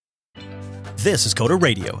This is Coder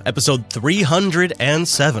Radio, episode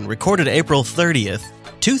 307, recorded April 30th,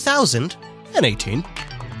 2018.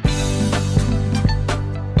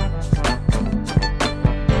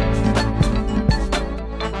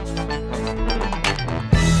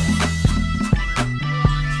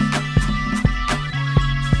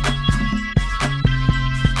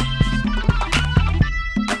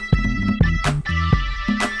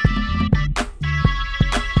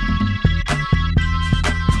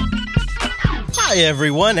 Hi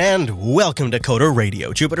everyone, and welcome to Coder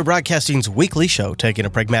Radio, Jupiter Broadcasting's weekly show taking a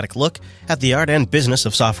pragmatic look at the art and business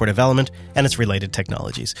of software development and its related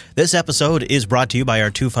technologies. This episode is brought to you by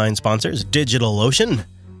our two fine sponsors, DigitalOcean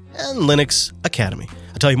and Linux Academy.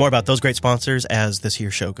 I'll tell you more about those great sponsors as this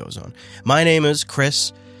here show goes on. My name is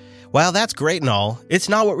Chris. While that's great and all, it's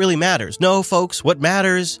not what really matters. No, folks, what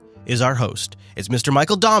matters is our host. It's Mr.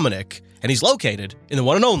 Michael Dominic, and he's located in the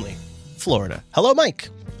one and only Florida. Hello, Mike.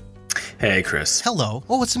 Hey, Chris. Hello.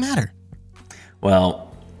 Oh, what's the matter?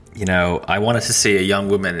 Well, you know, I wanted to see a young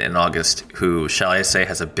woman in August who, shall I say,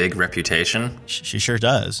 has a big reputation. She sure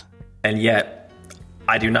does. And yet,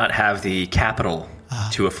 I do not have the capital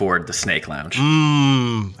to afford the Snake Lounge.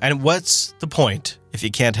 And what's the point if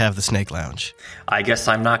you can't have the Snake Lounge? I guess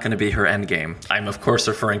I'm not going to be her endgame. I'm, of course,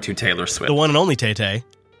 referring to Taylor Swift. The one and only Tay-Tay.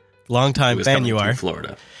 Longtime fan you are.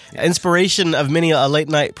 Florida. Yeah. Inspiration of many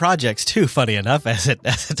late-night projects, too, funny enough, as it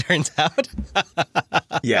turns out.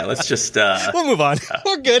 Yeah, let's just... we'll move on.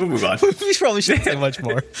 We're good. We'll move on. We probably shouldn't say much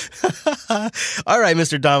more. All right,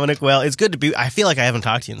 Mr. Dominic. Well, it's good to be... I feel like I haven't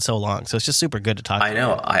talked to you in so long, so it's just super good to talk to you. I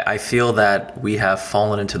know. I feel that we have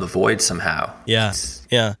fallen into the void somehow. Yeah.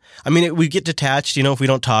 Yeah. I mean, we get detached, you know, if we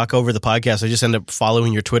don't talk over the podcast. I just end up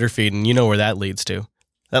following your Twitter feed, and you know where that leads to.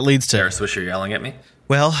 That leads to... Sarah Swisher yelling at me?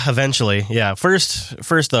 Well, eventually, yeah.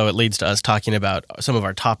 First, though, it leads to us talking about some of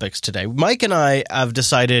our topics today. Mike and I have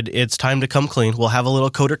decided it's time to come clean. We'll have a little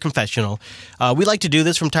coder confessional. We like to do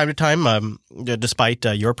this from time to time, despite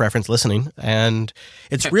your preference listening. And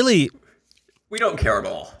it's really... We don't care at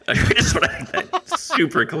all. I just want to make that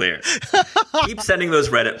super clear. Keep sending those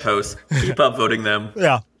Reddit posts. Keep upvoting them.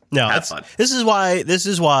 Yeah. No, have fun. This is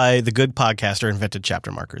why the good podcaster invented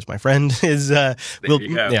chapter markers. My friend is. There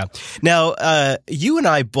you go. Yeah. Now, you and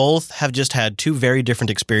I both have just had two very different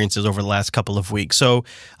experiences over the last couple of weeks. So,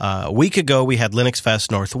 a week ago we had Linux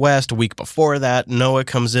Fest Northwest. A week before that, Noah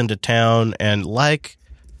comes into town, and like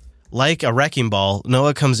a wrecking ball,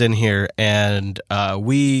 Noah comes in here, and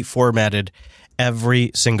we formatted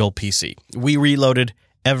every single PC. We reloaded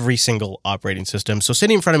every single operating system. So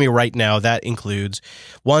sitting in front of me right now, that includes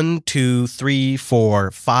 5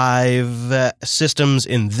 systems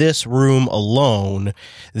in this room alone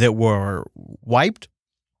that were wiped,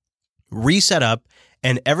 reset up,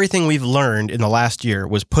 and everything we've learned in the last year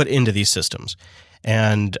was put into these systems.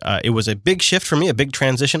 And it was a big shift for me, a big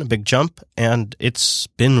transition, a big jump, and it's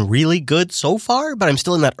been really good so far, but I'm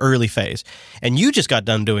still in that early phase. And you just got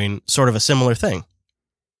done doing sort of a similar thing.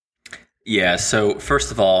 Yeah, so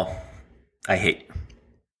first of all, I hate you.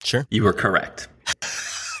 Sure. You were correct.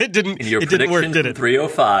 It didn't work, did it?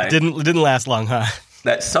 305. Didn't last long, huh?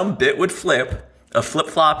 That some bit would flip, a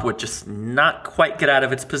flip-flop would just not quite get out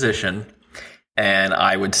of its position, and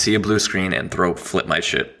I would see a blue screen and flip my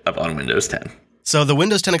shit up on Windows 10. So the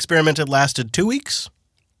Windows 10 experiment had lasted 2 weeks?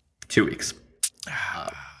 2 weeks.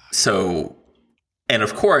 And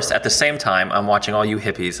of course, at the same time, I'm watching all you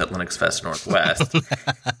hippies at Linux Fest Northwest,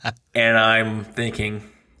 and I'm thinking,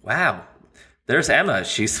 wow, there's Emma.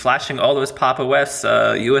 She's flashing all those Pop! OS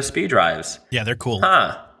USB drives. Yeah, they're cool.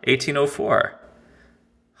 1804.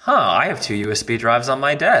 I have 2 USB drives on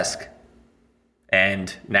my desk.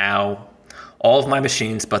 And now all of my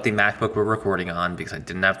machines, but the MacBook we're recording on, because I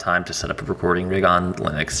didn't have time to set up a recording rig on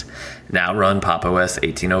Linux, now run Pop! OS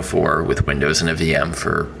 1804 with Windows and a VM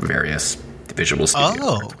for various Visual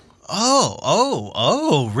Studio.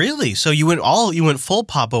 Really? So you went full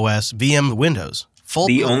Pop! OS, VM, Windows.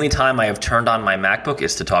 The only time I have turned on my MacBook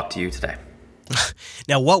is to talk to you today.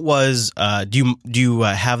 Now, what was? Do you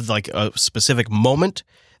have like a specific moment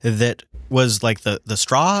that was like the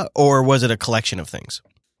straw, or was it a collection of things?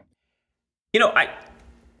 You know,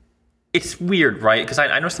 it's weird, right? Because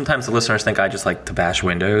I know sometimes the listeners think I just like to bash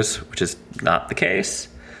Windows, which is not the case.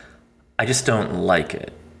 I just don't like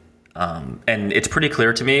it. And it's pretty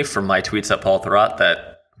clear to me from my tweets at Paul Thurrott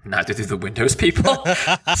that neither do the Windows people.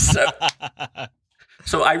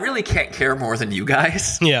 So I really can't care more than you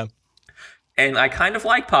guys. Yeah. And I kind of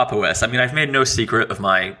like Pop! OS. I mean, I've made no secret of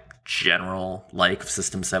my general like of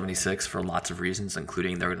System 76 for lots of reasons,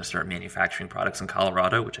 including they're going to start manufacturing products in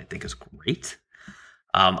Colorado, which I think is great.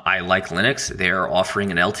 I like Linux. They're offering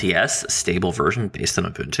an LTS, a stable version based on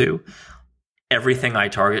Ubuntu. everything I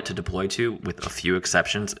target to deploy to, with a few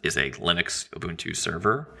exceptions, is a Linux Ubuntu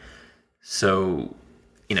server. So,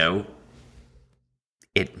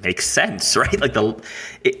 it makes sense, right? Like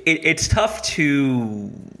it's tough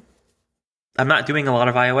to. I'm not doing a lot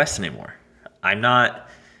of iOS anymore. I'm not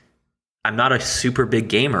a super big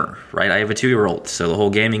gamer, right? I have a 2-year-old, so the whole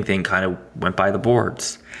gaming thing kind of went by the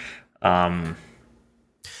boards.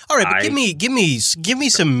 All right, but give me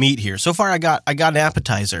some meat here. So far, I got an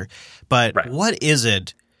appetizer, but right. What is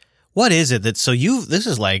it? What is it that this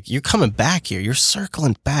is like you're coming back here. You're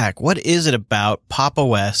circling back. What is it about Pop!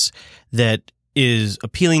 OS that is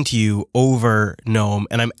appealing to you over GNOME?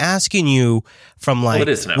 And I'm asking you from like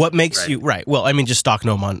what makes you right. Well, I mean just stock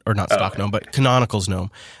GNOME GNOME, but Canonical's GNOME.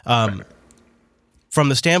 From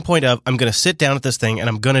the standpoint of I'm going to sit down at this thing and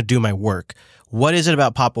I'm going to do my work. What is it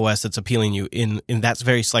about Pop! OS that's appealing you in that's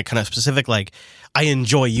very like kind of specific? Like I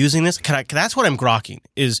enjoy using this. That's what I'm grokking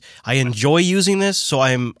is I enjoy using this, so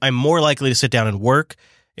I'm more likely to sit down and work.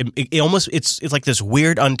 It's like this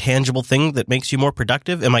weird untangible thing that makes you more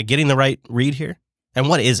productive. Am I getting the right read here? And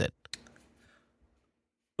what is it?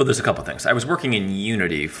 Well, there's a couple things. I was working in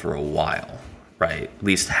Unity for a while, right? At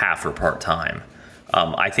least half or part time.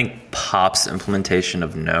 I think Pop's implementation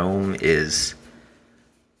of GNOME is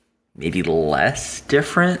maybe less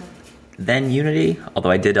different than Unity, although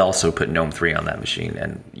I did also put GNOME 3 on that machine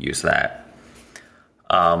and use that.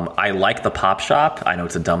 I like the Pop Shop. I know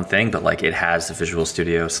it's a dumb thing, but like it has the Visual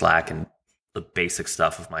Studio, Slack, and the basic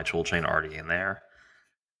stuff of my toolchain already in there.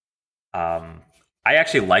 I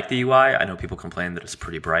actually like the UI. I know people complain that it's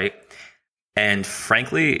pretty bright. And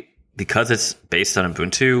frankly, because it's based on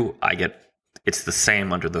Ubuntu, it's the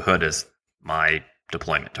same under the hood as my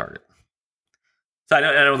deployment target. So I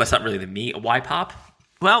know that's not really the me. Why Pop?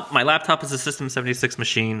 Well, my laptop is a System 76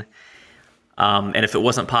 machine. And if it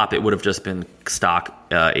wasn't Pop, it would have just been stock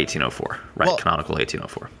 1804, right? Well, Canonical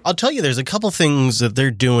 1804. I'll tell you, there's a couple things that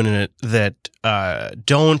they're doing in it that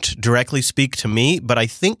don't directly speak to me, but I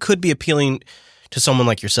think could be appealing to someone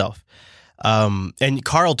like yourself. And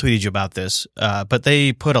Carl tweeted you about this, but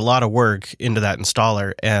they put a lot of work into that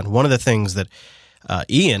installer. And one of the things that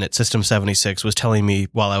Ian at System 76 was telling me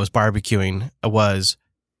while I was barbecuing was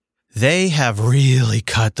they have really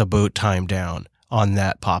cut the boot time down on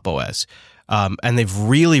that Pop! OS. And they've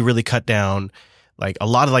really, really cut down like a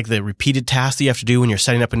lot of like the repeated tasks that you have to do when you're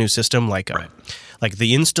setting up a new system. Like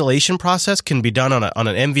the installation process can be done on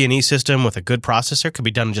an NVMe system with a good processor, could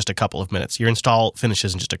be done in just a couple of minutes. Your install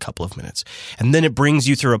finishes in just a couple of minutes. And then it brings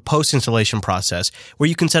you through a post-installation process where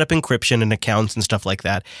you can set up encryption and accounts and stuff like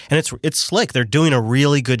that. And it's slick. They're doing a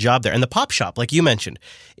really good job there. And the Pop Shop, like you mentioned,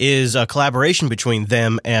 is a collaboration between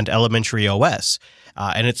them and Elementary OS.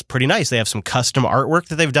 And it's pretty nice. They have some custom artwork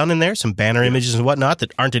that they've done in there, some banner images and whatnot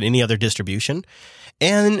that aren't in any other distribution.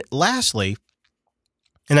 And lastly,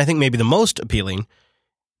 and I think maybe the most appealing,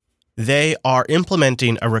 they are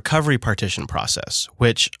implementing a recovery partition process,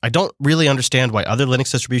 which I don't really understand why other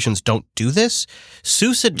Linux distributions don't do this.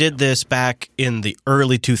 SUSE did this back in the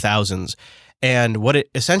early 2000s. And what it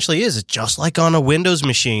essentially is just like on a Windows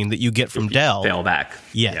machine that you get from Dell. Fail back.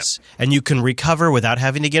 Yes. Yep. And you can recover without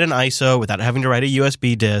having to get an ISO, without having to write a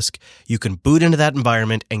USB disk. You can boot into that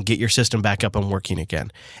environment and get your system back up and working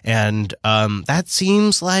again. And that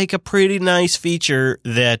seems like a pretty nice feature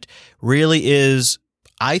that really is,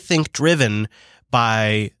 I think, driven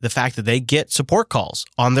by the fact that they get support calls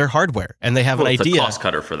on their hardware and they have an idea. It's a cost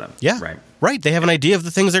cutter for them. Yeah. Right. They have an idea of the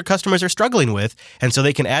things their customers are struggling with. And so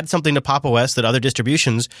they can add something to Pop! OS that other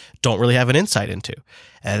distributions don't really have an insight into.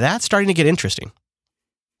 And that's starting to get interesting.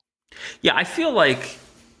 Yeah, I feel like,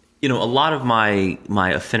 a lot of my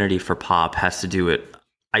affinity for Pop has to do with,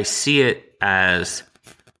 I see it as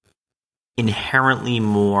inherently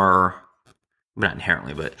more, not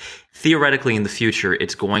inherently, but theoretically in the future,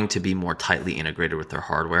 it's going to be more tightly integrated with their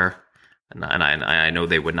hardware. And I know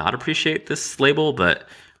they would not appreciate this label, but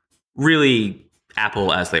really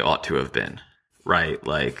Apple as they ought to have been, right?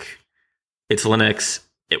 Like it's Linux,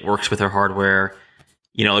 it works with their hardware.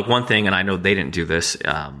 Like one thing, and I know they didn't do this,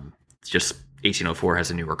 it's just 1804 has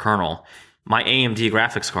a newer kernel. My AMD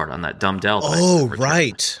graphics card on that dumb Dell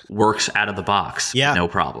works out of the box, no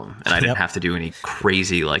problem. And I didn't have to do any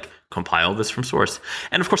crazy compile this from source.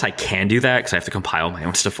 And of course I can do that because I have to compile my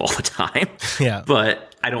own stuff all the time. Yeah.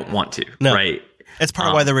 But I don't want to, right? It's part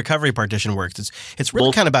of why the recovery partition works. It's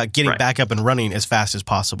really kind of about getting back up and running as fast as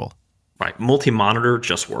possible. Right. Multi-monitor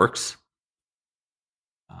just works.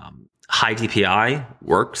 High DPI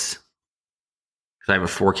works because I have a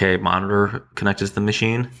 4K monitor connected to the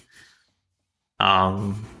machine.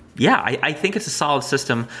 I think it's a solid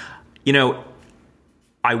system.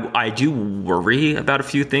 I do worry about a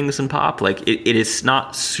few things in Pop. Like it is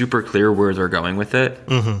not super clear where they're going with it.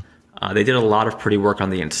 Mm-hmm. They did a lot of pretty work on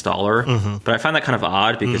the installer, mm-hmm. but I find that kind of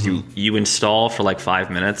odd because you install for like 5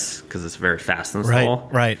 minutes because it's a very fast install.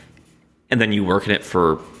 Right. And then you work in it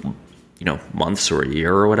for, months or a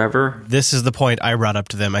year or whatever. This is the point I brought up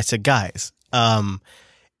to them. I said, guys,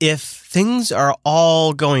 if things are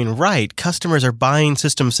all going right, customers are buying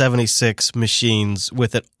System 76 machines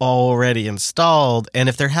with it already installed. And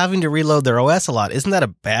if they're having to reload their OS a lot, isn't that a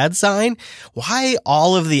bad sign? Why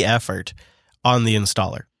all of the effort on the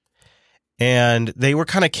installer? And they were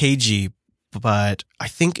kind of cagey, but I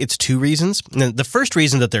think it's two reasons. And the first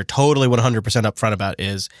reason that they're totally 100% upfront about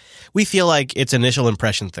is we feel like it's initial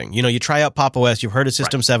impression thing. You try out Pop! OS, you've heard of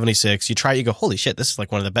System 76, you try it, you go, holy shit, this is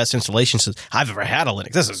like one of the best installations I've ever had of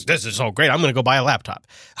Linux. This is so great. I'm going to go buy a laptop.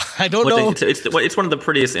 I don't know. It's one of the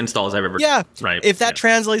prettiest installs I've ever done. Yeah. Right. If that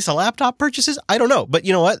translates to laptop purchases, I don't know. But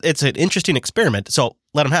you know what? It's an interesting experiment, so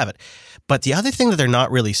let them have it. But the other thing that they're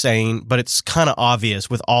not really saying, but it's kind of obvious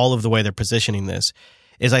with all of the way they're positioning this,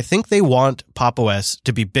 is I think they want Pop! OS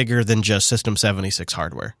to be bigger than just System 76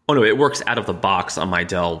 hardware. Oh, no, it works out of the box on my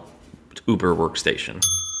Dell Uber workstation.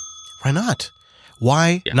 Why not?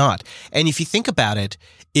 Why not? And if you think about it,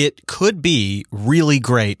 it could be really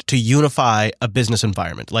great to unify a business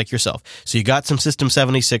environment like yourself. So you got some System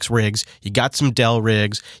 76 rigs, you got some Dell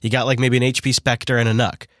rigs, you got like maybe an HP Spectre and a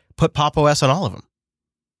NUC. Put Pop! OS on all of them.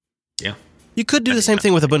 Yeah. You could do the same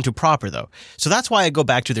thing with Ubuntu proper, though. So that's why I go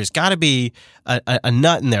back to there's got to be a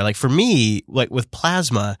nut in there. Like for me, like with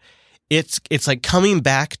Plasma, it's like coming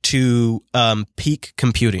back to peak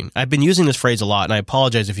computing. I've been using this phrase a lot, and I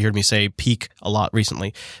apologize if you heard me say peak a lot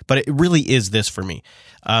recently, but it really is this for me.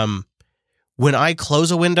 When I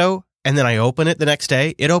close a window and then I open it the next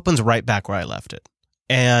day, it opens right back where I left it.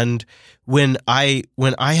 And when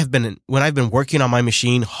I've been working on my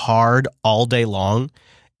machine hard all day long,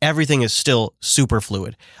 everything is still super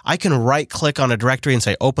fluid. I can right click on a directory and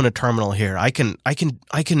say, open a terminal here. I can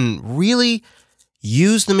really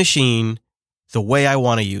use the machine the way I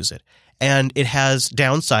want to use it. And it has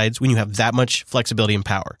downsides when you have that much flexibility and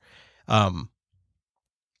power. And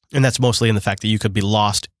that's mostly in the fact that you could be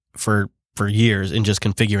lost for years in just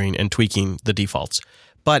configuring and tweaking the defaults.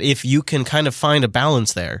 But if you can kind of find a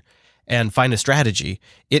balance there and find a strategy,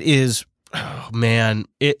 it is, oh man,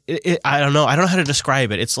 I don't know how to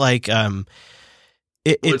describe it. It's like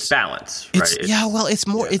it's balance, right?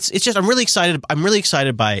 It's just I'm really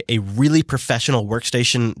excited by a really professional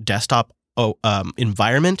workstation desktop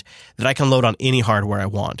environment that I can load on any hardware I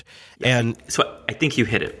want. And so I think you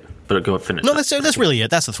hit it. But go finish. No, that's really it.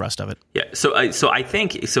 That's the thrust of it. Yeah. So I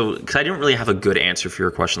think because I didn't really have a good answer for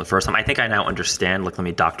your question the first time. I think I now understand. Like, let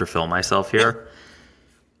me Dr. Phil myself here. Yeah.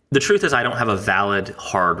 The truth is, I don't have a valid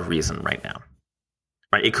hard reason right now.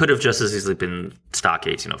 Right? It could have just as easily been stock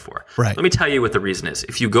 1804. Right. Let me tell you what the reason is.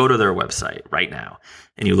 If you go to their website right now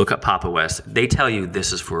and you look up Pop! OS, they tell you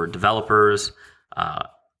this is for developers,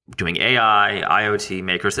 doing AI, IoT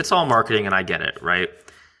makers. It's all marketing, and I get it, right?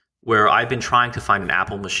 Where I've been trying to find an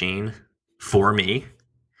Apple machine for me,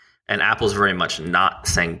 and Apple's very much not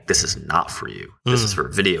saying this is not for you. This is for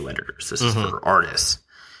video editors. This is for artists.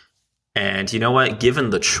 And you know what?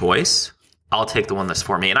 Given the choice, I'll take the one that's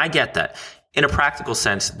for me. And I get that. In a practical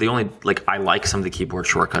sense, I like some of the keyboard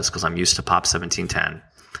shortcuts because I'm used to Pop 1710,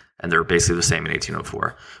 and they're basically the same in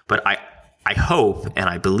 1804. But I hope and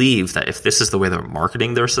I believe that if this is the way they're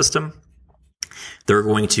marketing their system, they're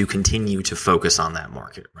going to continue to focus on that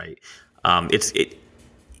market, right? I'm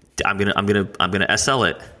gonna SL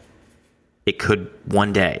it. It could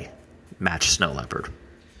one day match Snow Leopard.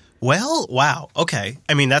 Well, wow. Okay.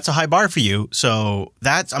 I mean, that's a high bar for you. So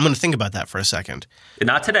I'm going to think about that for a second.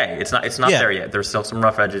 Not today. It's not there yet. There's still some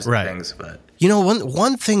rough edges and things, but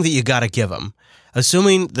one thing that you got to give them,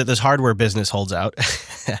 assuming that this hardware business holds out,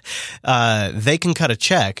 they can cut a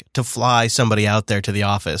check to fly somebody out there to the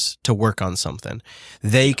office to work on something.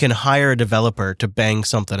 They can hire a developer to bang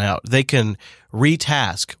something out. They can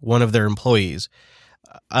retask one of their employees.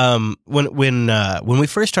 When we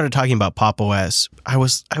first started talking about Pop! OS, I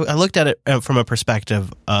looked at it from a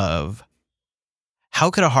perspective of how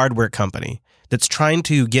could a hardware company that's trying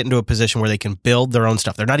to get into a position where they can build their own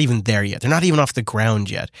stuff. They're not even there yet. They're not even off the ground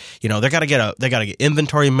yet. They got to get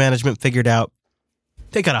inventory management figured out.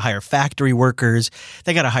 They got to hire factory workers.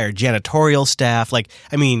 They got to hire janitorial staff.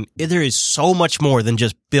 There is so much more than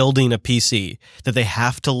just building a PC that they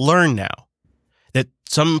have to learn now that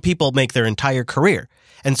some people make their entire career.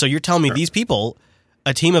 And so you're telling me these people,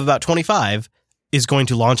 a team of about 25, is going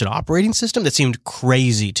to launch an operating system? That seemed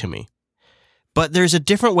crazy to me. But there's a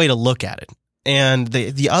different way to look at it. And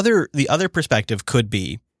the other perspective could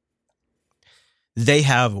be they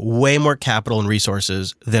have way more capital and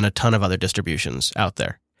resources than a ton of other distributions out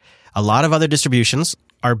there. A lot of other distributions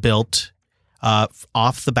are built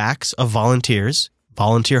off the backs of volunteers,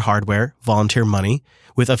 volunteer hardware, volunteer money,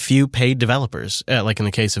 with a few paid developers, like in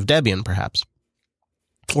the case of Debian, perhaps.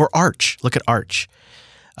 Or Arch. Look at Arch.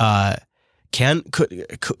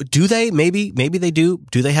 Do they? Maybe they do.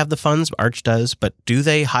 Do they have the funds? Arch does. But do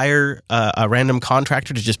they hire a random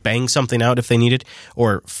contractor to just bang something out if they need it?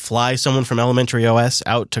 Or fly someone from Elementary OS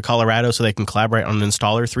out to Colorado so they can collaborate on an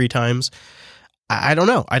installer 3 times? I don't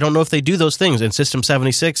know. I don't know if they do those things, and System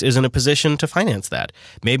 76 is in a position to finance that.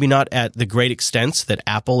 Maybe not at the great extents that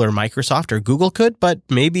Apple or Microsoft or Google could, but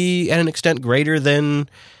maybe at an extent greater than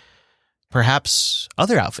perhaps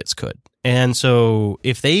other outfits could. And so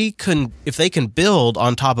if they can build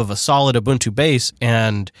on top of a solid Ubuntu base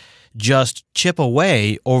and just chip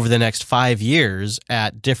away over the next 5 years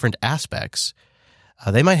at different aspects,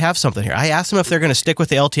 they might have something here. I asked them if they're going to stick with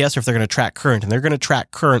the LTS or if they're going to track current, and they're going to track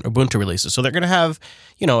current Ubuntu releases. So they're going to have,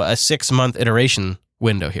 a 6-month iteration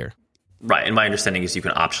window here. Right, and my understanding is you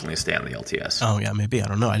can optionally stay on the LTS. Oh yeah, maybe. I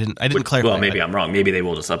don't know. I didn't clarify. Well, maybe I'm wrong. Maybe they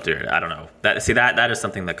will just update it. I don't know. That is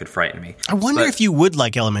something that could frighten me. I wonder if you would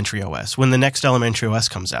like Elementary OS when the next Elementary OS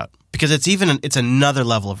comes out, because it's another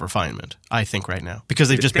level of refinement, I think, right now, because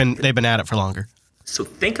they've been at it for longer. So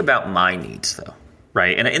think about my needs though,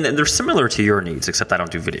 right? And they're similar to your needs, except I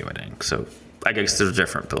don't do video editing, so I guess they're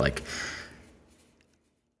different. But like,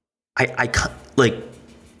 I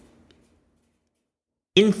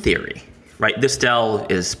in theory. Right, this Dell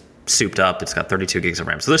is souped up. It's got 32 gigs of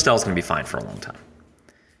RAM. So this Dell is going to be fine for a long time.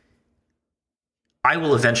 I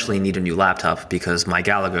will eventually need a new laptop because my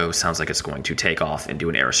Galago sounds like it's going to take off and do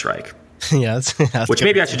an airstrike. Yeah, that's which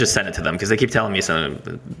maybe I should just send it to them because they keep telling me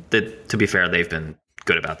something. That, to be fair, they've been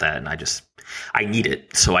good about that, and I need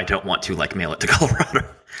it, so I don't want to mail it to Colorado.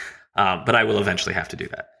 But I will eventually have to do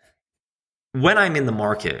that. When I'm in the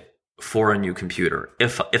market for a new computer,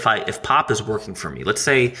 if Pop is working for me, let's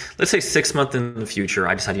say 6 months in the future,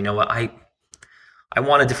 I decide, you know what, I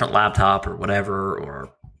want a different laptop or whatever,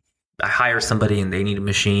 or I hire somebody and they need a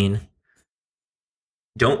machine.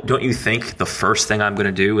 Don't you think the first thing I'm going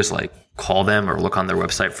to do is call them or look on their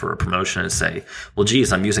website for a promotion and say, well,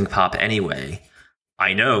 geez, I'm using Pop anyway.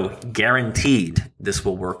 I know, guaranteed, this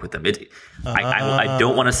will work with them. I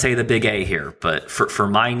don't want to say the big A here, but for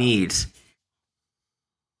my needs.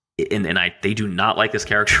 And they do not like this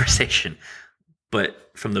characterization,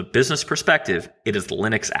 but from the business perspective, it is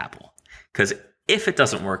Linux Apple. Because if it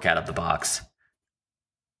doesn't work out of the box,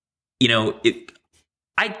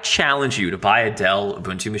 I challenge you to buy a Dell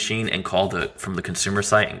Ubuntu machine and call from the consumer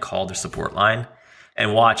site and call their support line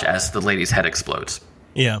and watch as the lady's head explodes.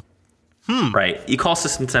 Yeah. Right. You call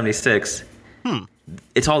System 76,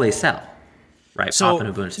 it's all they sell. Right, so Pop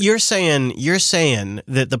and Ubuntu. You're saying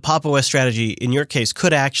that the Pop OS strategy in your case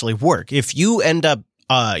could actually work if you end up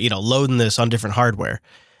loading this on different hardware,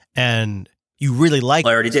 and you really like.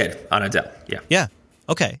 I already did on a Dell. Yeah. Yeah.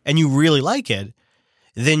 Okay, and you really like it,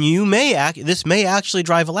 then this may actually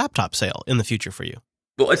drive a laptop sale in the future for you.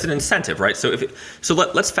 Well, it's an incentive, right? So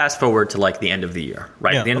let's fast forward to the end of the year,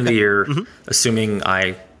 right? Yeah, At the end of the year, assuming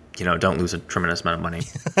I don't lose a tremendous amount of money.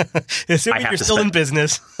 Assuming you're still in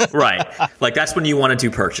business. Right. That's when you want to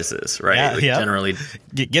do purchases, right? Yeah, Generally.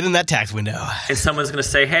 Get in that tax window. And someone's going to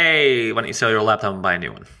say, hey, why don't you sell your laptop and buy a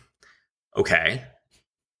new one? Okay.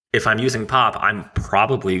 If I'm using Pop, I'm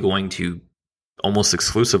probably going to almost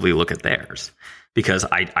exclusively look at theirs because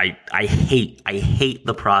I hate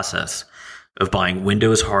the process of buying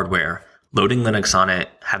Windows hardware, loading Linux on it,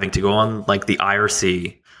 having to go on the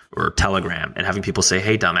IRC or Telegram and having people say,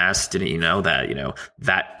 hey, dumbass, didn't you know that,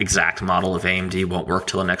 that exact model of AMD won't work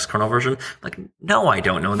till the next kernel version? No, I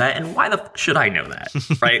don't know that. And why the should I know that?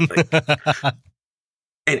 Right?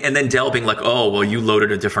 And then Dell being oh, well, you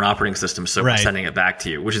loaded a different operating system, so we're sending it back to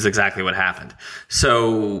you, which is exactly what happened.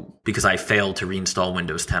 So, because I failed to reinstall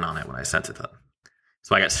Windows 10 on it when I sent it to them.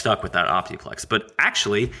 So I got stuck with that Optiplex. But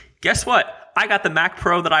actually, guess what? I got the Mac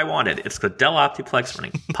Pro that I wanted. It's the Dell Optiplex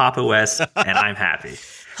running Pop OS, and I'm happy.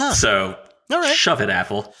 Huh. So, all right. Shove it,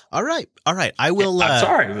 Apple. All right. I will. I'm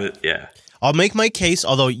sorry, but yeah. I'll make my case,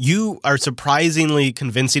 although you are surprisingly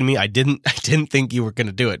convincing me. I didn't think you were going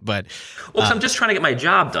to do it, but... Well, I'm just trying to get my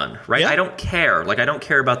job done, right? Yeah. I don't care. I don't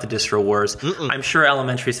care about the distro wars. I'm sure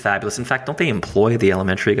Elementary's fabulous. In fact, don't they employ the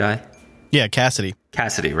Elementary guy? Yeah, Cassidy.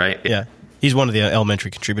 Cassidy, right? Yeah. He's one of the Elementary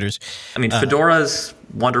contributors. I mean, Fedora's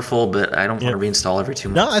wonderful, but I don't want to reinstall every 2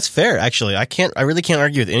 months. No, that's fair, actually. I really can't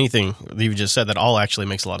argue with anything that you just said. That all actually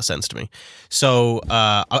makes a lot of sense to me. So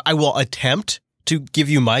I will attempt to give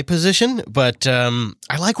you my position, but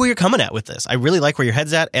I like where you're coming at with this. I really like where your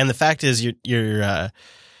head's at, and the fact is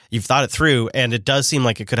you've thought it through, and it does seem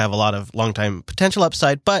like it could have a lot of long-time potential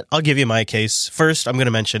upside, but I'll give you my case. First, I'm going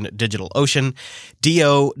to mention DigitalOcean,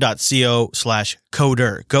 do.co/coder.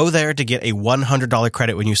 Go there to get a $100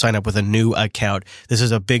 credit when you sign up with a new account. This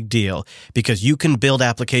is a big deal because you can build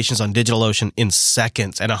applications on DigitalOcean in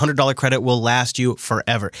seconds, and a $100 credit will last you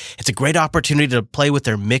forever. It's a great opportunity to play with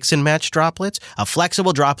their mix and match droplets, a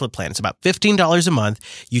flexible droplet plan. It's about $15 a month.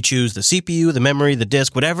 You choose the CPU, the memory, the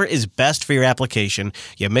disk, whatever is best for your application.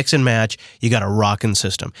 You mix and match, you got a rockin'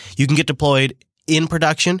 system. You can get deployed in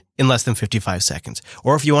production in less than 55 seconds.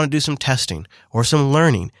 Or if you want to do some testing or some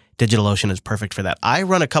learning, DigitalOcean is perfect for that. I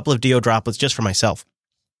run a couple of DO droplets just for myself.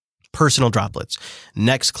 Personal droplets,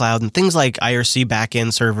 Nextcloud, and things like IRC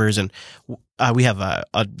backend servers. And we have a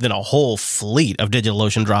whole fleet of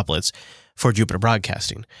DigitalOcean droplets for Jupiter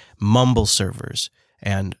Broadcasting, Mumble servers,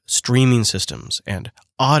 and streaming systems, and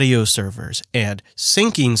audio servers, and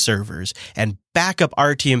syncing servers, and backup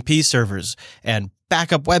RTMP servers, and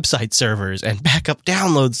backup website servers, and backup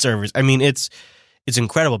download servers. I mean, it's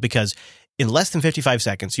incredible because in less than 55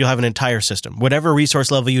 seconds, you'll have an entire system. Whatever resource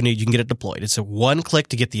level you need, you can get it deployed. It's a one click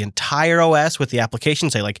to get the entire OS with the application,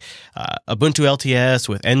 say like Ubuntu LTS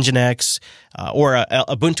with Nginx, or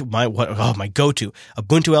Ubuntu, my go-to,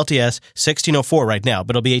 Ubuntu LTS 1604 right now,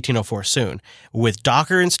 but it'll be 1804 soon, with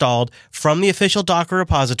Docker installed from the official Docker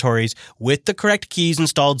repositories with the correct keys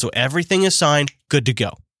installed so everything is signed, good to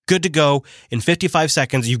go. Good to go. In 55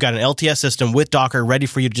 seconds, you've got an LTS system with Docker ready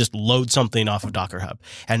for you to just load something off of Docker Hub.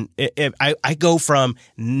 And I go from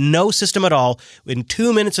no system at all. In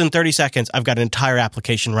 2 minutes and 30 seconds, I've got an entire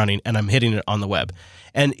application running and I'm hitting it on the web.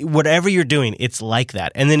 And whatever you're doing, it's like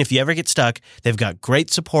that. And then if you ever get stuck, they've got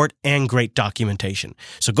great support and great documentation.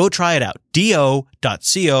 So go try it out. do.co/coder.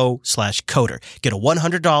 Get a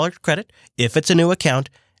 $100 credit if it's a new account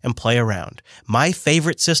and play around. My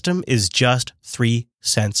favorite system is just 3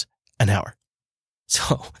 cents an hour.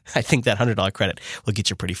 So I think that $100 credit will get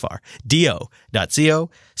you pretty far. do.co/coder.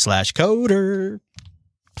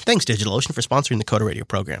 Thanks, DigitalOcean, for sponsoring the Coder Radio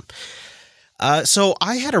program. So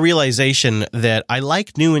I had a realization that I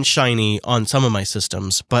like new and shiny on some of my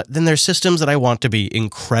systems, but then there's systems that I want to be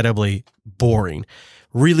incredibly boring,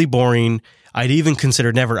 really boring. I'd even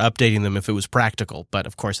consider never updating them if it was practical, but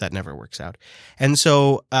of course that never works out. And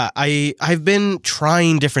so I've been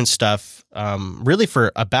trying different stuff really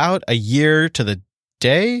for about a year to the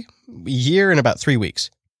day, year and about 3 weeks.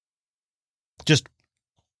 Just,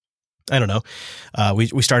 I don't know.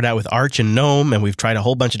 We started out with Arch and GNOME, and we've tried a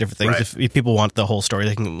whole bunch of different things. Right. If people want the whole story,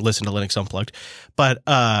 they can listen to Linux Unplugged. But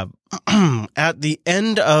at the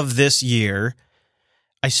end of this year,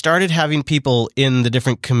 I started having people in the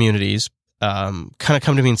different communities kind of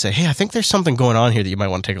come to me and say, hey, I think there's something going on here that you might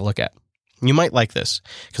want to take a look at. You might like this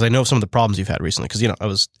because I know some of the problems you've had recently because,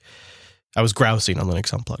 I was grousing on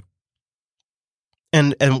Linux Unplugged.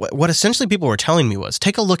 And what essentially people were telling me was,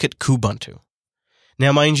 take a look at Kubuntu.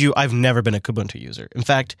 Now, mind you, I've never been a Kubuntu user. In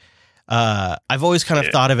fact, I've always kind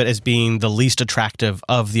of thought of it as being the least attractive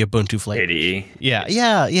of the Ubuntu flavors. KDE.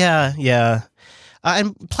 Yeah.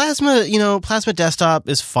 And Plasma, Plasma Desktop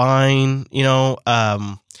is fine,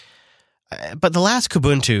 but the last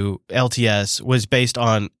Kubuntu LTS was based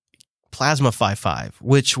on Plasma 5.5,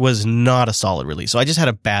 which was not a solid release. So I just had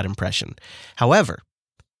a bad impression. However,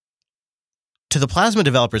 to the Plasma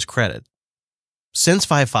developers' credit, since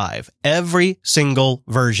 5.5, every single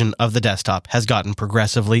version of the desktop has gotten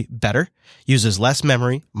progressively better, uses less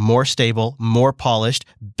memory, more stable, more polished,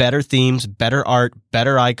 better themes, better art,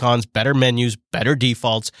 better icons, better menus, better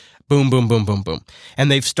defaults, boom, boom, boom, boom, boom.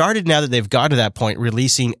 And they've started, now that they've gotten to that point,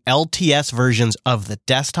 releasing LTS versions of the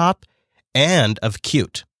desktop and of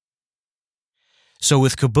Qt. So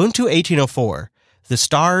with Kubuntu 1804, the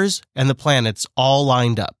stars and the planets all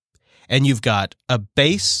lined up. And you've got a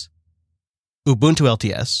base Ubuntu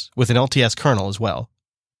LTS with an LTS kernel as well.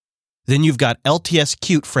 Then you've got LTS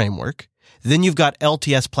Qt framework. Then you've got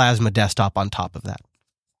LTS Plasma Desktop on top of that.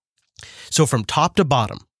 So from top to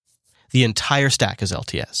bottom, the entire stack is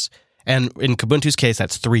LTS. And in Kubuntu's case,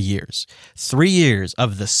 that's 3 years. 3 years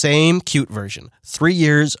of the same Qt version. 3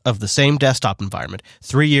 years of the same desktop environment.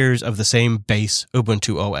 3 years of the same base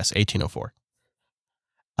Ubuntu OS 1804.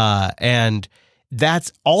 And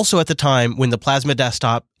that's also at the time when the Plasma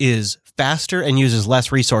Desktop is faster and uses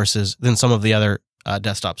less resources than some of the other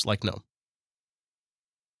desktops like GNOME.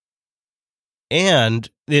 And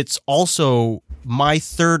it's also my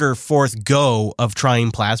third or fourth go of trying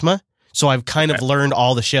Plasma. So I've kind of learned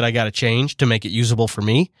all the shit I got to change to make it usable for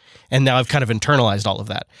me. And now I've kind of internalized all of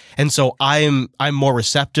that. And so I'm more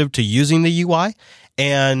receptive to using the UI,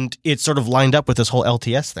 and it's sort of lined up with this whole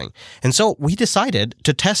LTS thing. And so we decided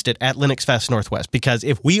to test it at Linux Fest Northwest, because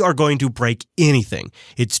if we are going to break anything,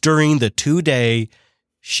 it's during the 2-day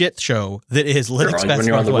shit show that is Linux Fest when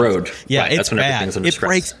you're Northwest. On the road. Yeah, right, it's that's when bad. everything's under It stress.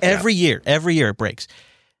 breaks every year. Every year it breaks.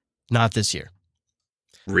 Not this year.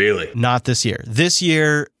 Really? Not this year. This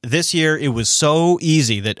year it was so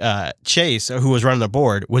easy that Chase, who was running the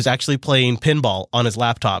board, was actually playing pinball on his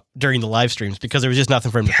laptop during the live streams because there was just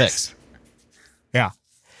nothing for him to fix. Yeah.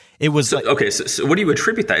 It was so what do you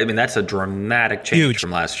attribute that? I mean, that's a dramatic change huge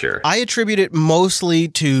from last year. I attribute it mostly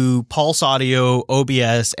to Pulse Audio,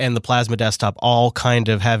 OBS, and the Plasma Desktop all kind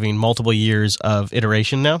of having multiple years of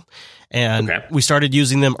iteration now. And we started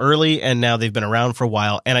using them early, and now they've been around for a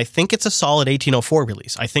while. And I think it's a solid 1804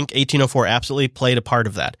 release. I think 1804 absolutely played a part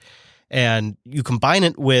of that. And you combine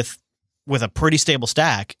it with a pretty stable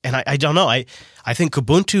stack. And I don't know. I think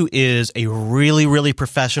Kubuntu is a really, really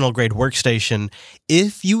professional grade workstation.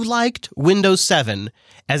 If you liked Windows 7,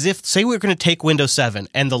 as if, say we were going to take Windows 7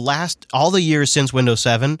 and all the years since Windows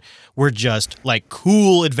 7 were just like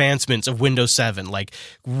cool advancements of Windows 7, like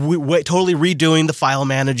totally redoing the file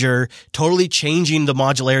manager, totally changing the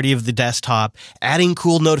modularity of the desktop, adding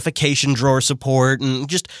cool notification drawer support, and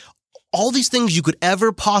just all these things you could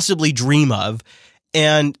ever possibly dream of.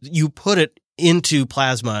 And you put it into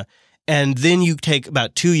Plasma, and then you take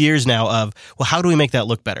about 2 years now of, well, how do we make that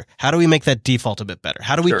look better? How do we make that default a bit better?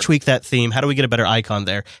 How do we tweak that theme? How do we get a better icon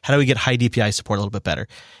there? How do we get high DPI support a little bit better?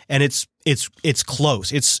 And it's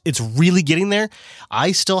close. It's really getting there.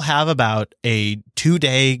 I still have about a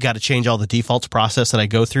 2-day got to change all the defaults process that I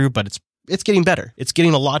go through, but it's getting better. It's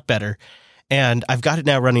getting a lot better. And I've got it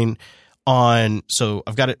now running so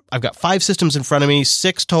I've got 5 systems in front of me,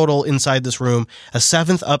 6 total inside this room, a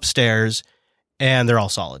 7th upstairs, and they're all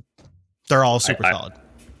solid. They're all super solid.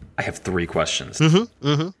 I have 3 questions. 4,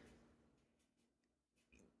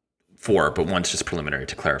 but one's just preliminary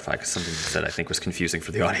to clarify, because something you said I think was confusing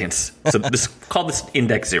for the audience. So call this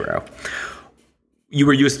Index 0.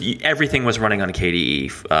 Everything was running on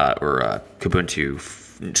KDE or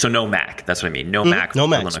Kubuntu, so no Mac. That's what I mean. No Mac. No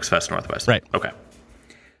Mac. Linux Fest Northwest. Right. Okay.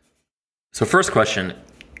 So first question,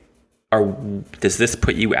 does this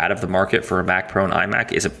put you out of the market for a Mac Pro and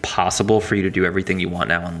iMac? Is it possible for you to do everything you want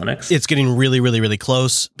now on Linux? It's getting really, really, really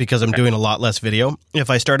close because I'm doing a lot less video. If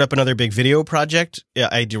I start up another big video project,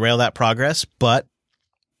 I derail that progress. But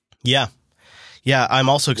yeah, I'm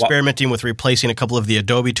also experimenting with replacing a couple of the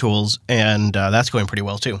Adobe tools, and that's going pretty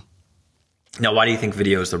well too. Now, why do you think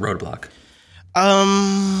video is the roadblock?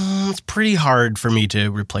 It's pretty hard for me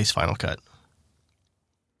to replace Final Cut.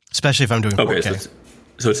 Especially if I'm doing 4K. Okay,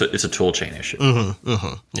 so it's a tool chain issue.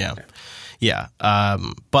 Yeah. Okay. Yeah.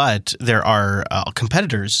 But there are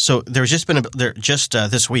competitors. So there's just been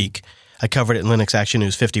this week, I covered it in Linux Action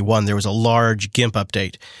News 51. There was a large GIMP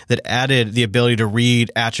update that added the ability to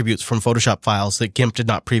read attributes from Photoshop files that GIMP did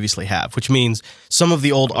not previously have, which means some of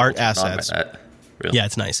the old art assets. Really? Yeah,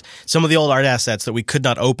 it's nice. Some of the old art assets that we could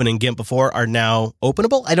not open in GIMP before are now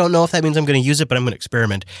openable. I don't know if that means I'm going to use it, but I'm going to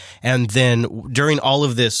experiment. And then during all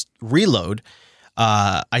of this reload,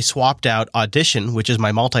 I swapped out Audition, which is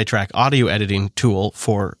my multi-track audio editing tool,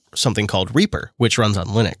 for something called Reaper, which runs on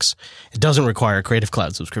Linux. It doesn't require a Creative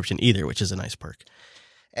Cloud subscription either, which is a nice perk.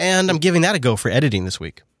 And I'm giving that a go for editing this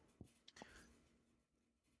week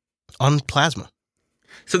on Plasma.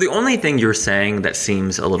 So the only thing you're saying that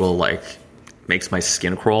seems a little like makes my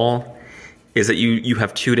skin crawl is that you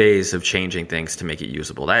have 2 days of changing things to make it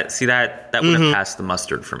usable. That would have passed the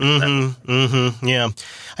mustard for me. Yeah,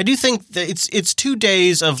 I do think that it's 2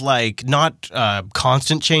 days of like not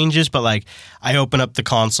constant changes, but like I open up the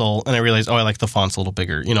console and I realize, I like the font's a little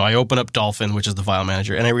bigger. I open up Dolphin, which is the file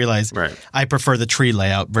manager, and I realize I prefer the tree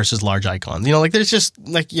layout versus large icons. Like there's just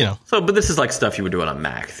like So, but this is like stuff you would do on a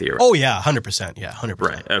Mac, theoretically. Oh yeah, 100%. Yeah, 100%.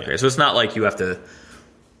 Right. Okay. Yeah. So it's not like you have to.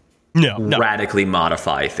 No. Radically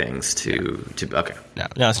modify things to okay.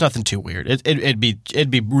 No, it's nothing too weird. It'd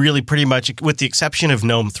be really pretty much, with the exception of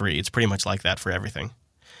GNOME 3, it's pretty much like that for everything.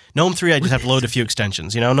 GNOME 3, I just have to load a few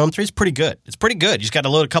extensions. GNOME 3 is pretty good. It's pretty good. You just got to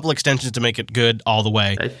load a couple extensions to make it good all the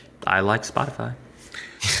way. I like Spotify,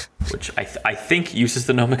 which I think uses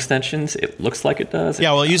the GNOME extensions. It looks like it does.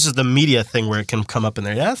 Yeah, well, it uses the media thing where it can come up in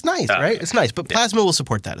there. Yeah, that's nice, right? It's nice. But Plasma will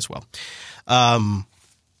support that as well.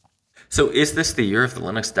 So is this the year of the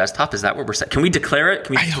Linux desktop? Is that what we're saying? Can we declare it?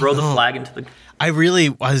 Can we throw the flag into the... I really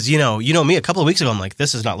was, me, a couple of weeks ago, I'm like,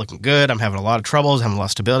 this is not looking good. I'm having a lot of troubles, having a lot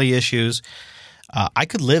of stability issues. I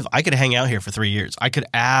could hang out here for 3 years. I could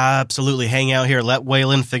absolutely hang out here, let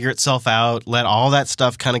Wayland figure itself out, let all that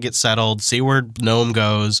stuff kind of get settled, see where GNOME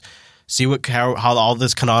goes, see how all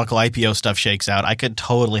this canonical IPO stuff shakes out. I could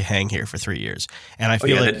totally hang here for 3 years. And I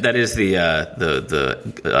feel like that is the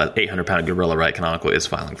 800-pound gorilla, right? Canonical is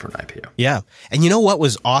filing for an IPO. Yeah. And you know what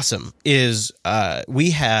was awesome is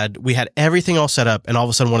we had everything all set up, and all of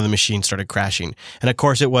a sudden one of the machines started crashing. And of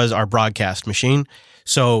course it was our broadcast machine.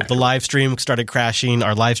 So the live stream started crashing.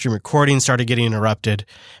 Our live stream recording started getting interrupted.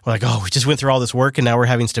 We're like, oh, we just went through all this work and now we're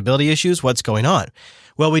having stability issues. What's going on?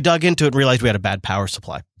 Well, we dug into it and realized we had a bad power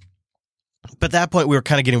supply. But at that point, we were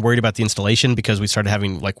kind of getting worried about the installation because we started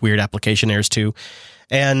having like weird application errors too.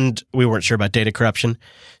 And we weren't sure about data corruption.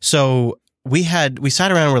 So we sat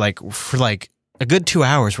around and we're like, for like a good 2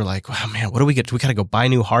 hours, we're like, wow, man, what do we get? Do we kind of go buy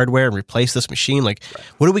new hardware and replace this machine? Like,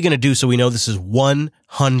 what are we going to do so we know this is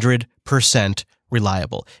 100%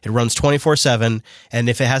 reliable? It runs 24/7, and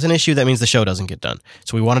if it has an issue, that means the show doesn't get done.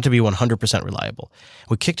 So we want it to be 100% reliable.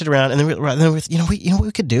 We kicked it around, and then you know what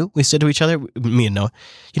we could do? We said to each other, me and Noah,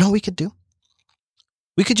 you know what we could do?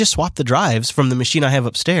 We could just swap the drives from the machine I have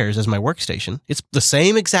upstairs as my workstation. It's the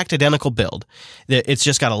same exact identical build. It's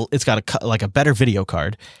just got a better video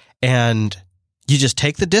card, and you just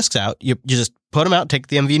take the discs out. You just put them out, take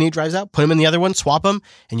the NVMe drives out, put them in the other one, swap them,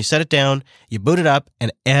 and you set it down, you boot it up, and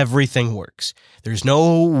everything works. There's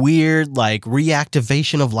no weird like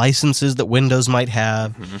reactivation of licenses that Windows might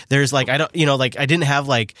have. Mm-hmm. There's like, I didn't have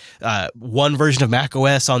like one version of Mac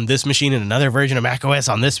OS on this machine and another version of Mac OS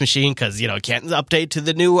on this machine because, it can't update to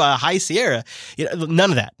the new High Sierra.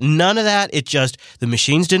 None of that. It just, the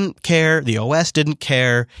machines didn't care, the OS didn't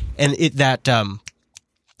care, and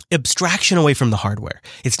abstraction away from the hardware.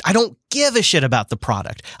 I don't give a shit about the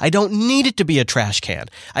product. I don't need it to be a trash can.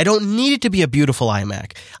 I don't need it to be a beautiful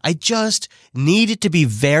iMac. I just need it to be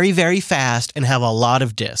very, very fast and have a lot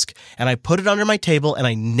of disk. And I put it under my table and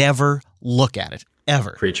I never look at it.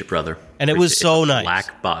 Ever. Preach it, brother. And it was so nice.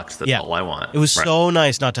 Black box. That's all I want. It was so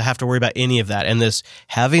nice not to have to worry about any of that. And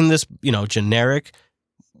having this, generic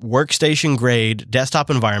workstation grade desktop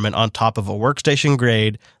environment on top of a workstation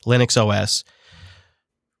grade Linux OS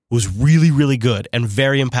was really, really good and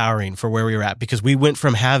very empowering for where we were at, because we went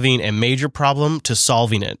from having a major problem to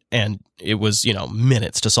solving it. And it was,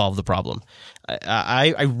 minutes to solve the problem.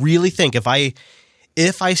 I really think if I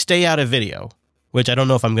stay out of video, which I don't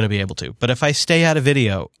know if I'm going to be able to, but if I stay out of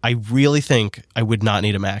video, I really think I would not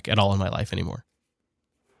need a Mac at all in my life anymore.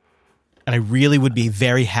 And I really would be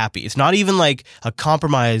very happy. It's not even like a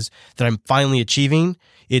compromise that I'm finally achieving.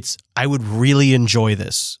 I would really enjoy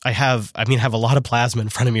this. I have a lot of plasma in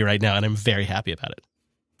front of me right now, and I'm very happy about it.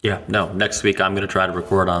 Yeah, no, next week I'm going to try to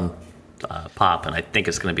record on Pop, and I think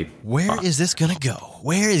it's going to be Where fun. Is this going to go?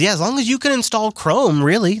 As long as you can install Chrome,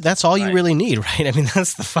 really, that's all you really need, right? I mean,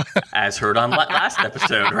 that's the fun. As heard on last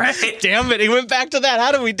episode, right? Damn it, he went back to that.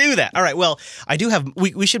 How do we do that? All right, well,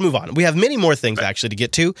 we should move on. We have many more things actually to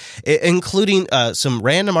get to, including some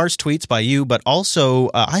random arts tweets by you, but also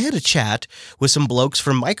I had a chat with some blokes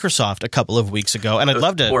from Microsoft a couple of weeks ago, and I'd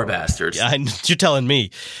love to. Poor bastards. You're telling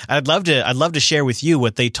me. I'd love to share with you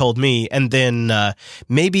what they told me, and then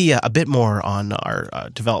maybe a bit more on our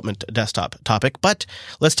development desktop topic. But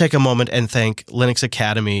let's take a moment and thank Linux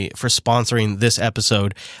Academy for sponsoring this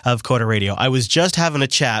episode of Coder Radio. I was just having a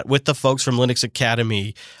chat with the folks from Linux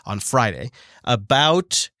Academy on Friday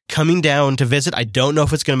about coming down to visit. I don't know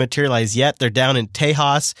if it's going to materialize yet. They're down in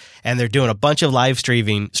Tejas, and they're doing a bunch of live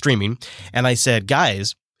streaming. And I said,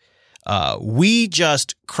 guys, we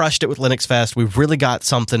just crushed it with Linux Fest. We've really got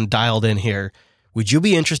something dialed in here. Would you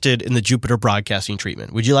be interested in the Jupiter broadcasting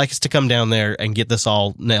treatment? Would you like us to come down there and get this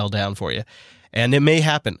all nailed down for you? And it may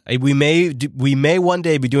happen. We may one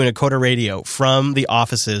day be doing a Coder Radio from the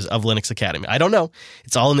offices of Linux Academy. I don't know.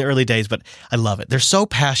 It's all in the early days, but I love it. They're so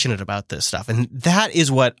passionate about this stuff, and that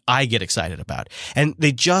is what I get excited about. And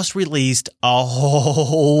they just released a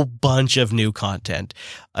whole bunch of new content.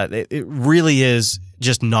 It really is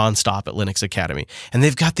just nonstop at Linux Academy. And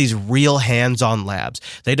they've got these real hands-on labs.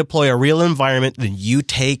 They deploy a real environment, then you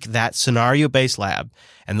take that scenario-based lab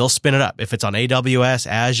and they'll spin it up. If it's on AWS,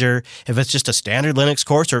 Azure, if it's just a standard Linux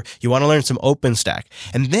course, or you want to learn some OpenStack.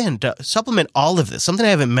 And then to supplement all of this, something I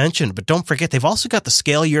haven't mentioned, but don't forget, they've also got the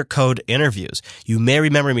Scale Your Code interviews. You may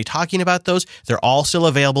remember me talking about those. They're all still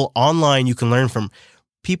available online. You can learn from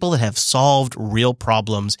people that have solved real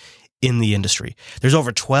problems in the industry. There's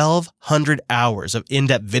over 1,200 hours of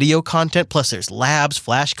in-depth video content, plus there's labs,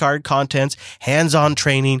 flashcard contents, hands-on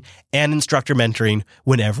training, and instructor mentoring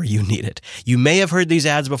whenever you need it. You may have heard these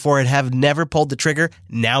ads before and have never pulled the trigger.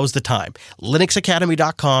 Now's the time.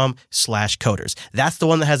 linuxacademy.com/coders. That's the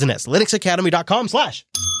one that has an S.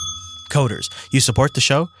 linuxacademy.com/coders. You support the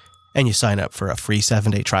show, and you sign up for a free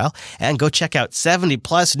 7-day trial, and go check out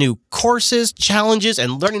 70-plus new courses, challenges,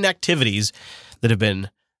 and learning activities that have been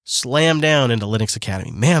slammed down into Linux Academy.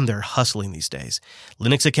 Man, they're hustling these days.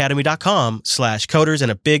 linuxacademy.com/coders,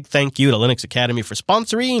 and a big thank you to Linux Academy for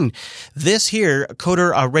sponsoring this here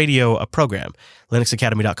Coder Radio program.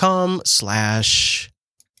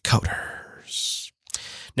 linuxacademy.com/coders.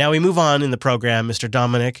 Now we move on in the program, Mr.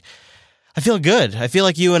 Dominic. I feel good. I feel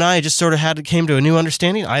like you and I just sort of came to a new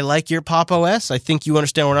understanding. I like your Pop OS. I think you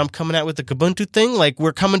understand where I'm coming at with the Kubuntu thing. Like,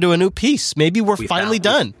 we're coming to a new piece. Maybe we're finally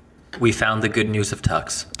done. We found the good news of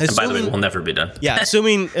Tux. And by the way, we'll never be done. Yeah,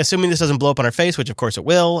 assuming this doesn't blow up on our face, which of course it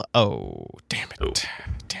will. Oh, damn it. Oh.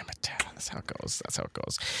 Damn it. That's how it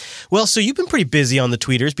goes. Well, so you've been pretty busy on the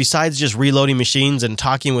tweeters, besides just reloading machines and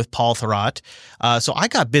talking with Paul Thurrott. So I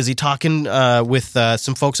got busy talking with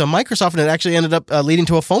some folks on Microsoft, and it actually ended up leading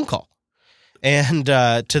to a phone call. And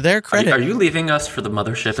to their credit... Are you leaving us for the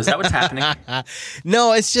mothership? Is that what's happening?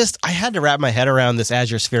 No, it's just I had to wrap my head around this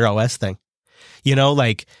Azure Sphere OS thing. You know,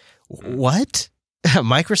 like... What?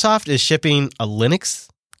 Microsoft is shipping a Linux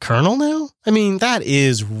kernel now? I mean, that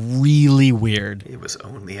is really weird. It was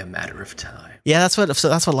only a matter of time. Yeah, that's what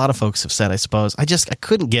a lot of folks have said, I suppose. I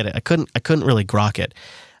couldn't get it. I couldn't really grok it.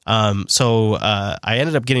 So I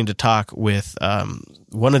ended up getting to talk with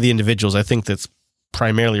one of the individuals I think that's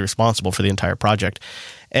primarily responsible for the entire project.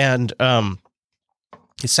 And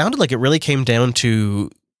it sounded like it really came down to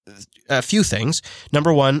a few things.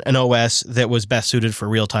 Number one, an OS that was best suited for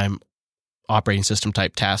real-time operating system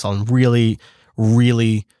type tasks on really,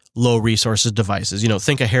 really low resources devices. You know,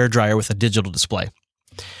 think a hairdryer with a digital display.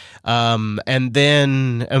 And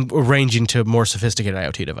then ranging to more sophisticated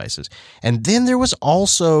IoT devices. And then there was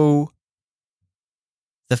also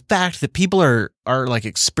the fact that people are like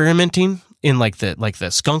experimenting in like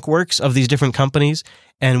the skunk works of these different companies.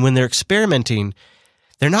 And when they're experimenting,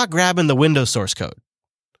 they're not grabbing the Windows source code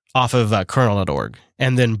off of kernel.org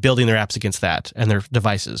and then building their apps against that and their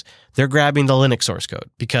devices. They're grabbing the Linux source code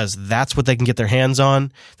because that's what they can get their hands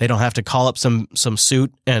on. They don't have to call up some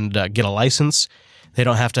suit and get a license. They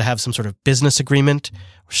don't have to have some sort of business agreement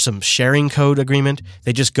or some sharing code agreement.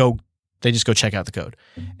 They just go check out the code.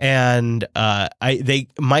 And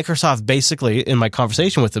Microsoft basically, in my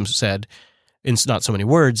conversation with them, said, in not so many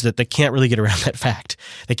words, that they can't really get around that fact.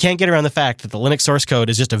 They can't get around the fact that the Linux source code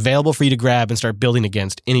is just available for you to grab and start building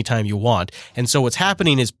against anytime you want. And so what's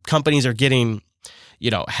happening is companies are getting,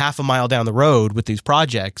 half a mile down the road with these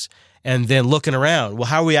projects and then looking around. Well,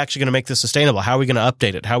 how are we actually going to make this sustainable? How are we going to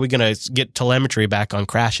update it? How are we going to get telemetry back on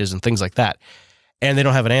crashes and things like that? And they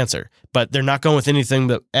don't have an answer. But they're not going with anything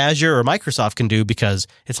that Azure or Microsoft can do because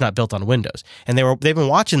it's not built on Windows. And they've been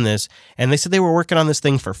watching this, and they said they were working on this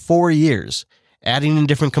thing for 4 years, adding in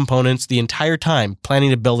different components the entire time,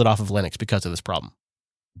 planning to build it off of Linux because of this problem.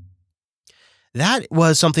 That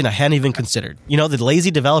was something I hadn't even considered. The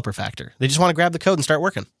lazy developer factor. They just want to grab the code and start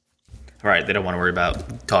working. Right. They don't want to worry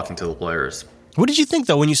about talking to the lawyers. What did you think,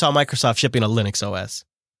 though, when you saw Microsoft shipping a Linux OS?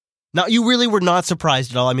 Now, you really were not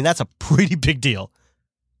surprised at all. I mean, that's a pretty big deal.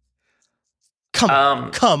 Come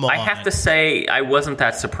on. I have to say I wasn't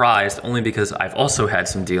that surprised, only because I've also had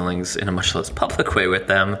some dealings in a much less public way with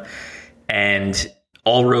them, and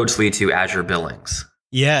all roads lead to Azure Billings.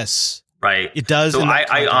 Yes. Right? It does. So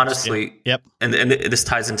I honestly, yep. And this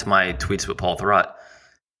ties into my tweets with Paul Thurrott.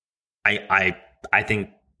 I think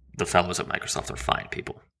the fellows at Microsoft are fine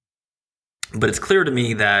people. But it's clear to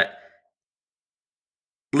me that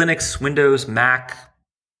Linux, Windows, Mac,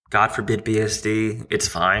 God forbid BSD, it's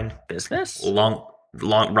fine. Business?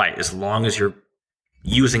 Right, as long as you're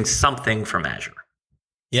using something from Azure.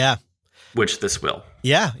 Yeah. Which this will.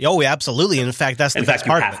 Yeah. Oh, absolutely. And in fact, that's the best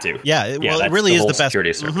part. In fact, you have to. Yeah. It really is the best.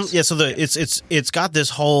 Security service. Mm-hmm. Yeah. So it's got this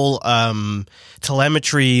whole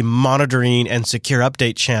telemetry monitoring and secure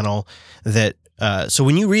update channel that. So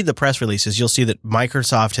when you read the press releases, you'll see that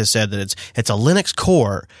Microsoft has said that it's a Linux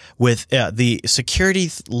core with the security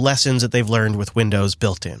lessons that they've learned with Windows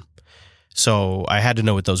built in. So I had to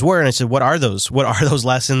know what those were, and I said, "What are those? What are those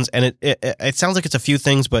lessons?" And it sounds like it's a few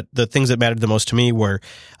things, but the things that mattered the most to me were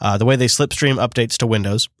the way they slipstream updates to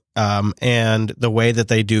Windows, and the way that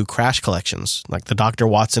they do crash collections, like the Dr.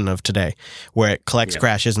 Watson of today, where it collects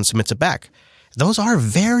crashes and submits it back. Those are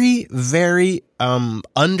very, very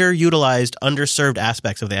underutilized, underserved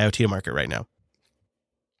aspects of the IoT market right now.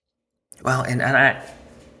 Well, and I,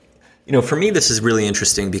 for me, this is really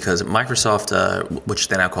interesting because Microsoft, which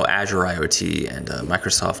they now call Azure IoT, and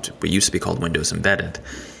Microsoft, what used to be called Windows Embedded,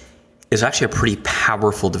 is actually a pretty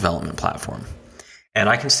powerful development platform. And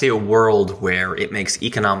I can see a world where it makes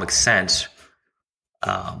economic sense,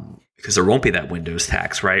 because there won't be that Windows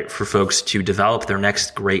tax, right, for folks to develop their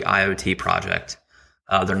next great IoT project,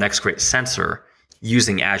 their next great sensor,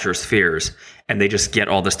 using Azure Spheres, and they just get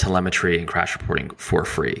all this telemetry and crash reporting for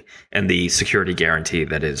free, and the security guarantee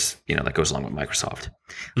that is, that goes along with Microsoft.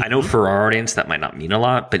 Mm-hmm. I know for our audience that might not mean a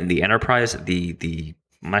lot, but in the enterprise, the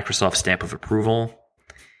Microsoft stamp of approval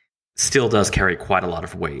still does carry quite a lot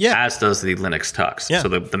of weight, as does the Linux Tux. Yeah. So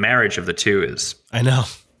the marriage of the two is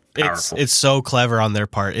powerful. It's so clever on their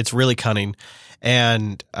part. It's really cunning.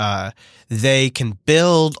 And they can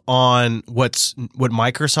build on what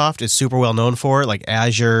Microsoft is super well known for, like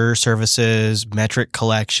Azure services, metric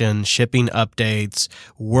collection, shipping updates,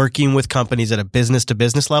 working with companies at a business to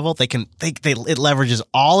business level. It leverages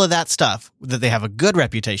all of that stuff that they have a good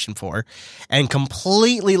reputation for, and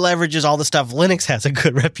completely leverages all the stuff Linux has a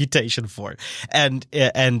good reputation for. And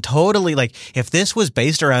totally, like, if this was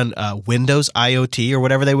based around Windows IoT or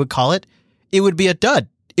whatever they would call it, it would be a dud.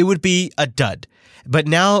 It would be a dud. But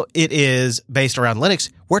now it is based around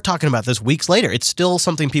Linux. We're talking about this weeks later. It's still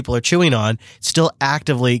something people are chewing on, still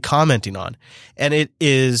actively commenting on. And it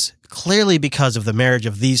is clearly because of the marriage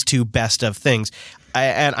of these two best of things.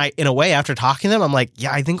 I in a way, after talking to them, I'm like,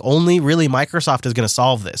 yeah, I think only really Microsoft is going to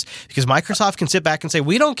solve this, because Microsoft can sit back and say,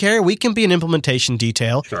 we don't care. We can be an implementation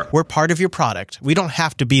detail. Sure. We're part of your product. We don't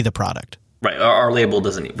have to be the product. Right, our label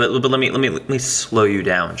doesn't. But let me slow you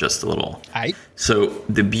down just a little. So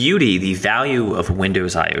the value of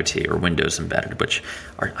Windows IoT or Windows Embedded, which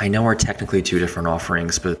I know are technically two different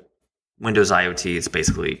offerings, but Windows IoT is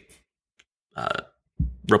basically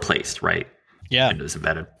replaced, right? Yeah. Windows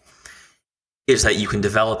Embedded is that you can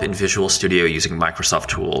develop in Visual Studio using Microsoft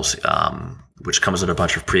tools, which comes with a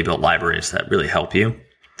bunch of pre-built libraries that really help you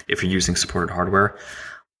if you're using supported hardware.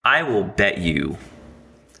 I will bet you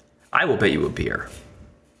a beer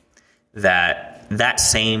that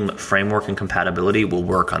same framework and compatibility will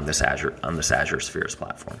work on this Azure Spheres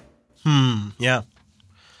platform. Yeah.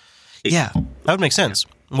 That would make sense.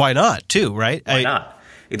 Why not, too, right? Why not?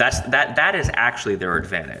 That is actually their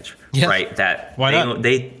advantage, right? That why not?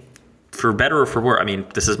 They, for better or for worse, I mean,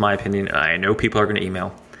 this is my opinion. I know people are going to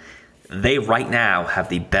email. They right now have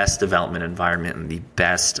the best development environment and the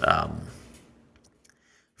best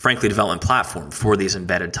frankly, development platform for these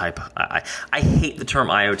embedded type. I hate the term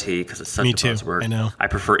IoT because it's such a buzzword. I know. I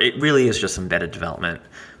prefer, it really is just embedded development,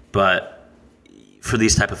 but for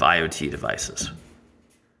these type of IoT devices.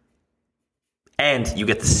 And you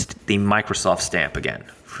get the Microsoft stamp again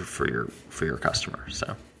for your customer.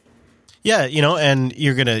 So. Yeah, and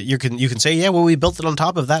you can say, yeah, well, we built it on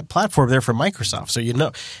top of that platform there for Microsoft. So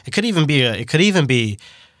it could even be actually,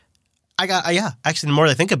 the more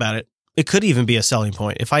I think about it, it could even be a selling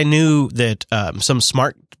point. If I knew that some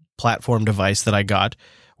smart platform device that I got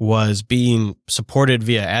was being supported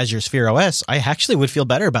via Azure Sphere OS, I actually would feel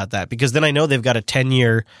better about that, because then I know they've got a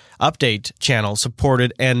 10-year update channel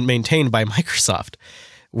supported and maintained by Microsoft,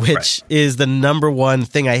 which is the number one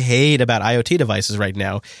thing I hate about IoT devices right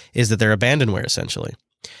now, is that they're abandonware, essentially.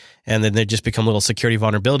 And then they just become little security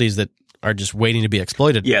vulnerabilities that are just waiting to be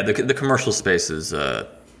exploited. Yeah, the commercial space is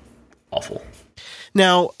awful.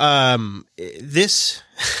 Now, this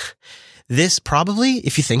probably,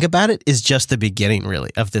 if you think about it, is just the beginning,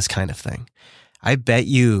 really, of this kind of thing. I bet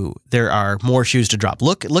you there are more shoes to drop.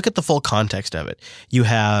 Look at the full context of it. You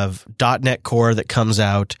have .NET Core that comes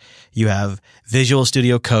out. You have Visual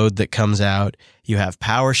Studio Code that comes out. You have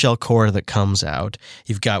PowerShell Core that comes out.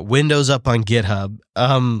 You've got Windows up on GitHub.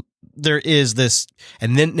 There is this,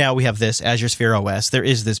 and then now we have this Azure Sphere OS. There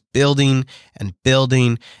is this building and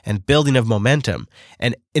building and building of momentum.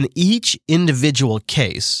 And in each individual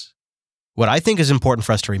case, what I think is important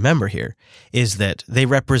for us to remember here is that they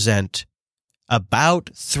represent about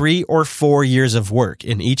 3 or 4 years of work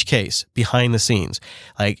in each case behind the scenes.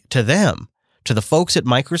 Like, to them, to the folks at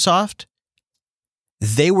Microsoft,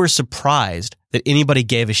 they were surprised that anybody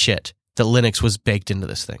gave a shit that Linux was baked into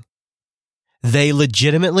this thing. They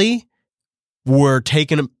legitimately were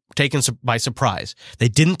taken by surprise. They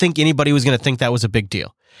didn't think anybody was going to think that was a big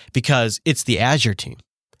deal, because it's the Azure team.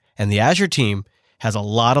 And the Azure team has a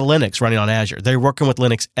lot of Linux running on Azure. They're working with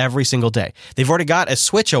Linux every single day. They've already got a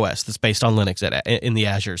Switch OS that's based on Linux in the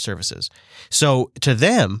Azure services. So to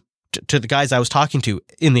them, to the guys I was talking to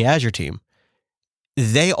in the Azure team,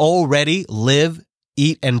 they already live,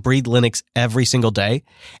 eat and breathe Linux every single day,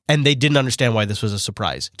 and they didn't understand why this was a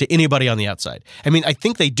surprise to anybody on the outside. I mean, I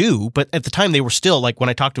think they do, but at the time they were still, like when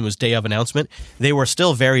I talked to them, it was day of announcement, they were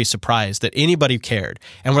still very surprised that anybody cared.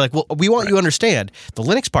 And we're like, well, we want you to understand the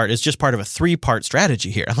Linux part is just part of a 3-part strategy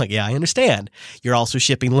here. I'm like, yeah, I understand. You're also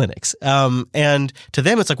shipping Linux. And to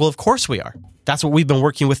them, it's like, well, of course we are. That's what we've been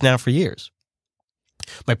working with now for years.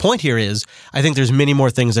 My point here is, I think there's many more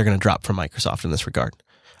things they're going to drop from Microsoft in this regard.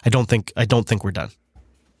 I don't think we're done.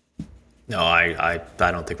 No, I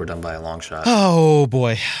don't think we're done by a long shot. Oh,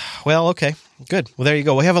 boy. Well, okay. Good. Well, there you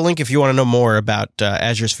go. We have a link if you want to know more about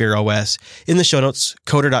Azure Sphere OS in the show notes,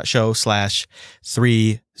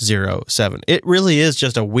 coder.show/307. It really is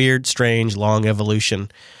just a weird, strange, long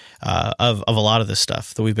evolution of a lot of this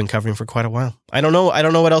stuff that we've been covering for quite a while. I don't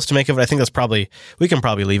know what else to make of it. I think we can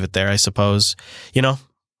probably leave it there, I suppose. You know,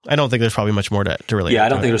 I don't think there's probably much more to really. Yeah, I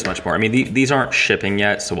don't think there's much more. I mean, these aren't shipping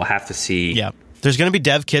yet, so we'll have to see. Yeah. There's going to be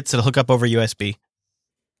dev kits that'll hook up over USB.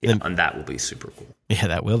 Yeah, and that will be super cool. Yeah,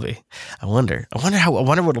 that will be. I wonder what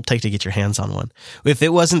it'll take to get your hands on one. If it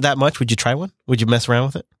wasn't that much, would you try one? Would you mess around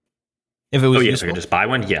with it? If it was if I could just buy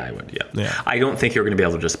one, yeah, I would. Yeah. I don't think you're going to be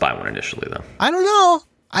able to just buy one initially, though. I don't know.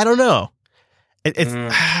 I don't know. It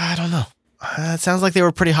sounds like they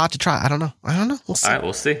were pretty hot to try. I don't know. We'll see. All right,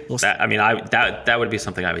 we'll see. That would be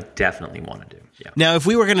something I would definitely want to do. Yeah. Now, if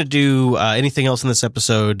we were going to do anything else in this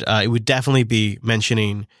episode, it would definitely be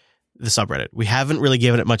mentioning the subreddit. We haven't really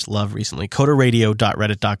given it much love recently.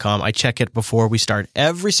 coderradio.reddit.com. I check it before we start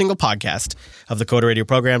every single podcast of the Coder Radio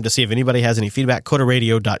program to see if anybody has any feedback.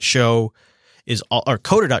 coderradio.show or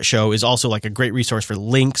coder.show is also like a great resource for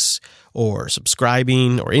links or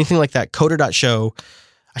subscribing or anything like that. Coder.show.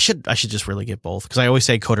 I should just really get both, because I always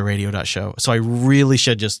say coderradio.show. So I really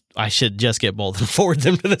should just get both and forward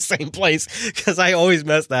them to the same place, because I always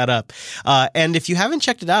mess that up. And if you haven't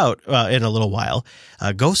checked it out in a little while,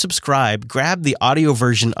 go subscribe, grab the audio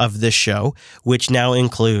version of this show, which now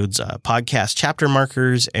includes podcast chapter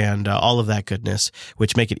markers and all of that goodness,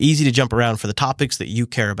 which make it easy to jump around for the topics that you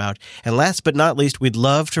care about. And last but not least, we'd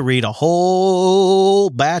love to read a whole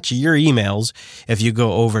batch of your emails if you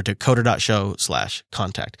go over to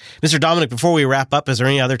coder.show/contact. Mr. Dominic, before we wrap up, is there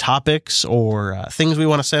any other topics or things we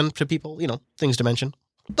want to send to people? You know, things to mention,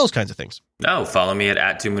 those kinds of things. No, follow me at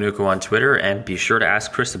 @Dominucco on Twitter, and be sure to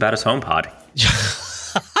ask Chris about his HomePod.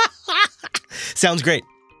 Sounds great.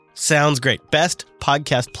 Best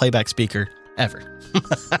podcast playback speaker ever.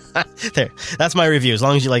 There, that's my review, as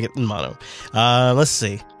long as you like it in mono. Let's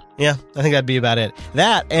see. Yeah, I think that'd be about it.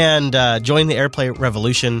 That and join the AirPlay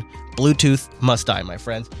revolution. Bluetooth must die, my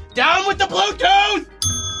friends. Down with the Bluetooth!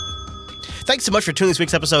 Thanks so much for tuning this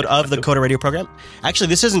week's episode of the Coder Radio program. Actually,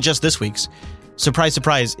 this isn't just this week's. Surprise,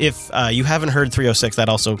 surprise. If you haven't heard 306, that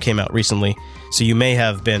also came out recently. So you may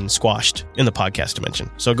have been squashed in the podcast dimension.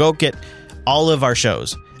 So go get all of our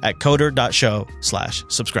shows at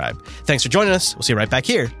coder.show/subscribe. Thanks for joining us. We'll see you right back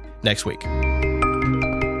here next week.